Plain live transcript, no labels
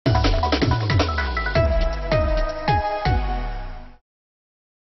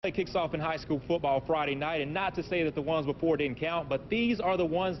play kicks off in high school football Friday night, and not to say that the ones before didn't count, but these are the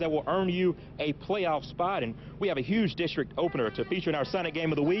ones that will earn you a playoff spot. And we have a huge district opener to feature in our Sunday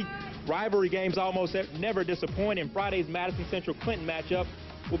game of the week. Rivalry games almost never disappoint, and Friday's Madison Central Clinton matchup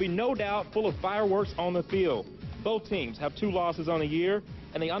will be no doubt full of fireworks on the field. Both teams have 2 losses on the year,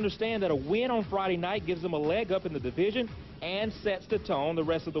 and they understand that a win on Friday night gives them a leg up in the division and sets the tone the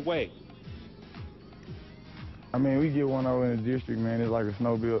rest of the way. I mean, we get one over in the district, man. It's like a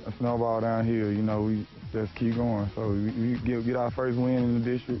snowball downhill. You know, we just keep going. So we get our first win in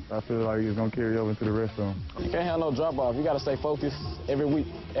the district. I feel like it's going to carry over to the rest of them. You can't have no drop-off. You got to stay focused every week.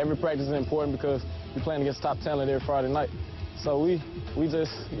 Every practice is important because we're playing against top talent every Friday night. So we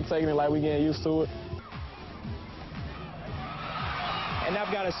taking it like we getting used to it. And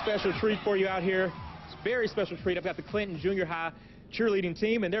I've got a special treat for you out here. It's a very special treat. I've got the Clinton Junior High cheerleading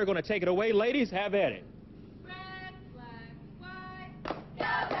team, and they're going to take it away. Ladies, have at it.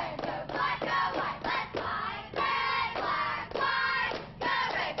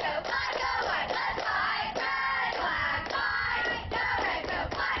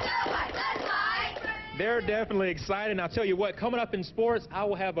 They're definitely excited. And I'll tell you what, coming up in sports, I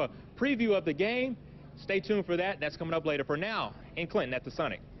will have a preview of the game. Stay tuned for that. That's coming up later. For now, in Clinton at the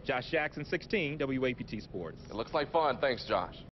Sonic, Josh Jackson, 16, WAPT Sports. It looks like fun. Thanks, Josh.